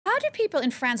do people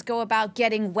in France go about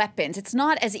getting weapons? It's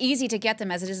not as easy to get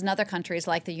them as it is in other countries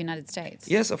like the United States.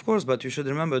 Yes, of course, but you should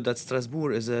remember that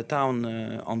Strasbourg is a town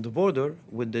on the border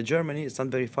with Germany. It's not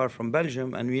very far from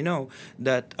Belgium, and we know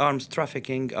that arms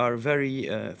trafficking are very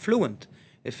fluent,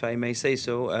 if I may say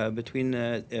so, between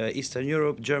Eastern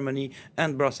Europe, Germany,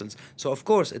 and Brussels. So, of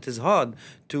course, it is hard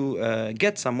to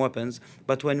get some weapons,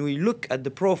 but when we look at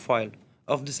the profile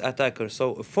of this attacker,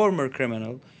 so a former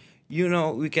criminal, you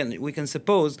know, we can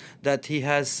suppose that he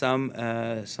has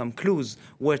some clues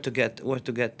where to get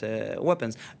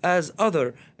weapons, as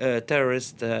other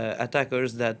terrorist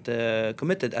attackers that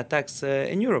committed attacks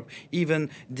in Europe. Even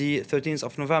the 13th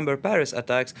of November Paris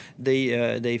attacks,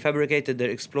 they fabricated their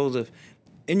explosive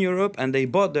in Europe, and they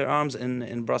bought their arms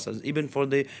in Brussels. Even for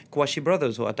the Kouachi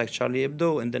brothers who attacked Charlie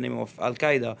Hebdo in the name of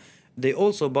Al-Qaeda, they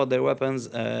also bought their weapons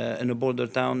in a border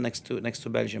town next to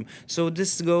Belgium. So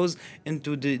this goes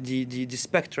into the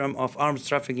spectrum of arms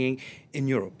trafficking in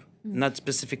Europe, not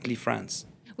specifically France.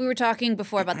 We were talking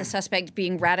before about the suspect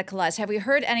being radicalized. Have we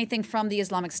heard anything from the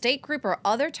Islamic State group or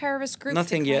other terrorist groups?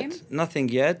 Nothing yet. Nothing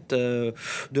yet.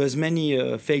 There's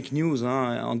many fake news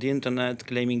on the internet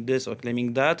claiming this or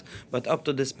claiming that, but up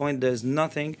to this point, there's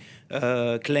nothing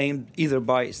claimed either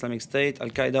by Islamic State,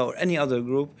 Al-Qaeda, or any other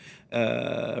group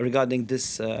regarding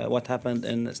this, what happened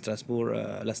in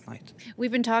Strasbourg last night.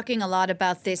 We've been talking a lot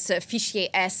about this Fichier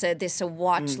S, this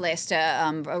watch list,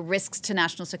 risks to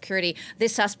national security.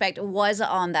 This suspect was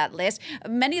on that list.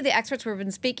 Many of the experts we've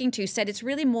been speaking to said it's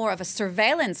really more of a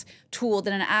surveillance tool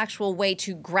than an actual way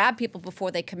to grab people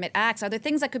before they commit acts. Are there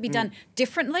things that could be done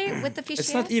differently with the Fichier S?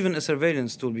 It's not even a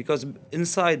surveillance tool, because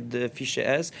inside the Fichier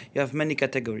S, you have many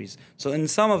categories. So in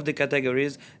some of the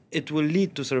categories, it will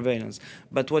lead to surveillance.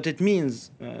 But what it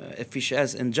means, Fichier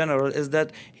S in general, is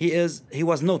that he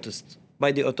was noticed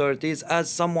by the authorities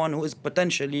as someone who is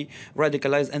potentially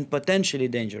radicalized and potentially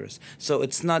dangerous. So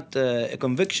it's not a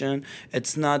conviction.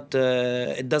 It's not.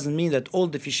 It doesn't mean that all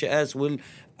the Fichier S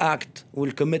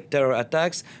will commit terror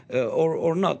attacks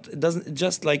or not. It doesn't.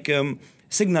 Just like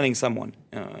signaling someone,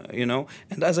 you know.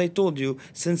 And as I told you,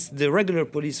 since the regular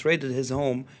police raided his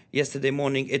home yesterday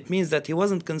morning, it means that he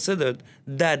wasn't considered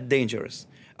that dangerous.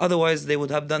 Otherwise, they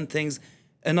would have done things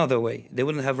another way. They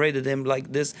wouldn't have raided him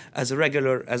like this as a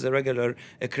regular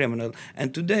criminal.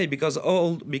 And today, because of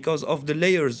all the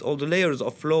layers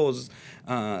of flaws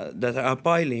that are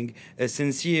piling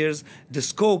since years, the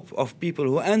scope of people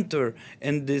who enter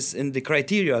in the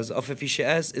criteria of a Fichier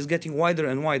S is getting wider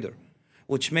and wider,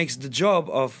 which makes the job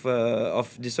of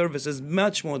the services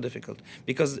much more difficult.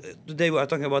 Because today we are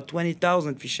talking about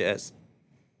 20,000 Fichier S.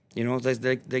 You know,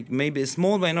 like maybe a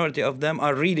small minority of them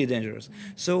are really dangerous.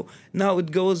 So now it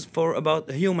goes for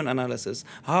about human analysis,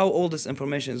 how all this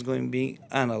information is going to be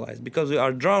analyzed. Because we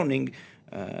are drowning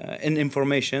in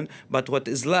information, but what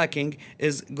is lacking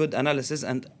is good analysis.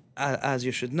 And as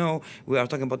you should know, we are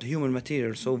talking about human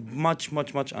material, so much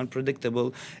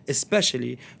unpredictable,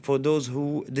 especially for those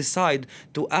who decide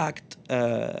to act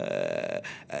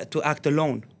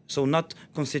alone. So not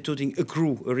constituting a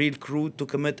real crew to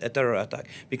commit a terror attack.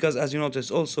 Because as you notice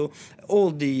also,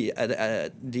 all the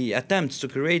attempts to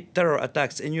create terror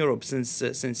attacks in Europe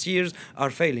since years are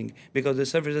failing, because the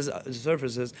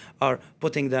services are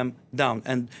putting them down.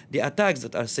 And the attacks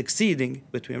that are succeeding,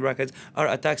 between brackets, are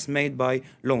attacks made by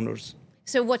loners.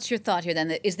 So what's your thought here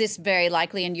then? Is this very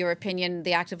likely, in your opinion,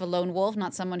 the act of a lone wolf,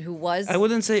 not someone who was? I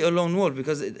wouldn't say a lone wolf,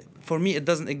 because for me it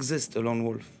doesn't exist, a lone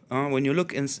wolf. When you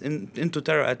look into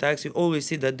terror attacks, you always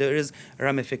see that there is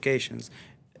ramifications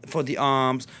for the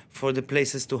arms, for the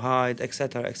places to hide,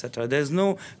 etc., etc. There's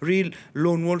no real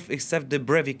lone wolf except the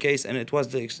Breivik case, and it was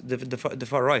the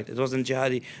far right. It wasn't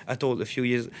jihadi at all a few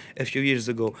years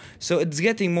ago. So it's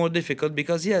getting more difficult,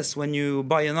 because yes, when you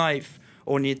buy a knife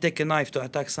or when you take a knife to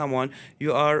attack someone,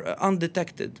 you are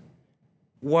undetected.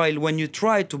 While when you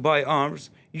try to buy arms,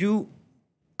 you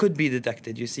could be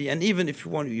detected, you see. And even if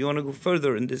you want to go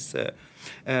further in this,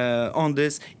 on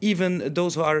this, even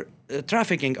those who are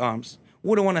trafficking arms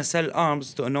wouldn't want to sell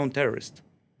arms to a known terrorist.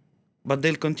 But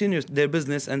they'll continue their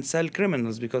business and sell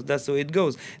criminals, because that's the way it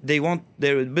goes. They want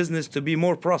their business to be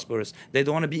more prosperous. They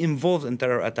don't want to be involved in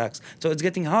terror attacks. So it's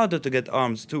getting harder to get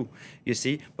arms too, you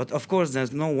see. But of course,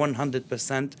 there's no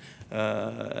 100%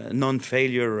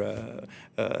 non-failure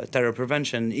terror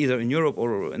prevention, either in Europe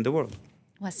or in the world.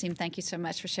 Wassim, thank you so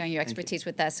much for sharing your expertise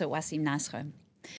with us. So Wassim Nasr.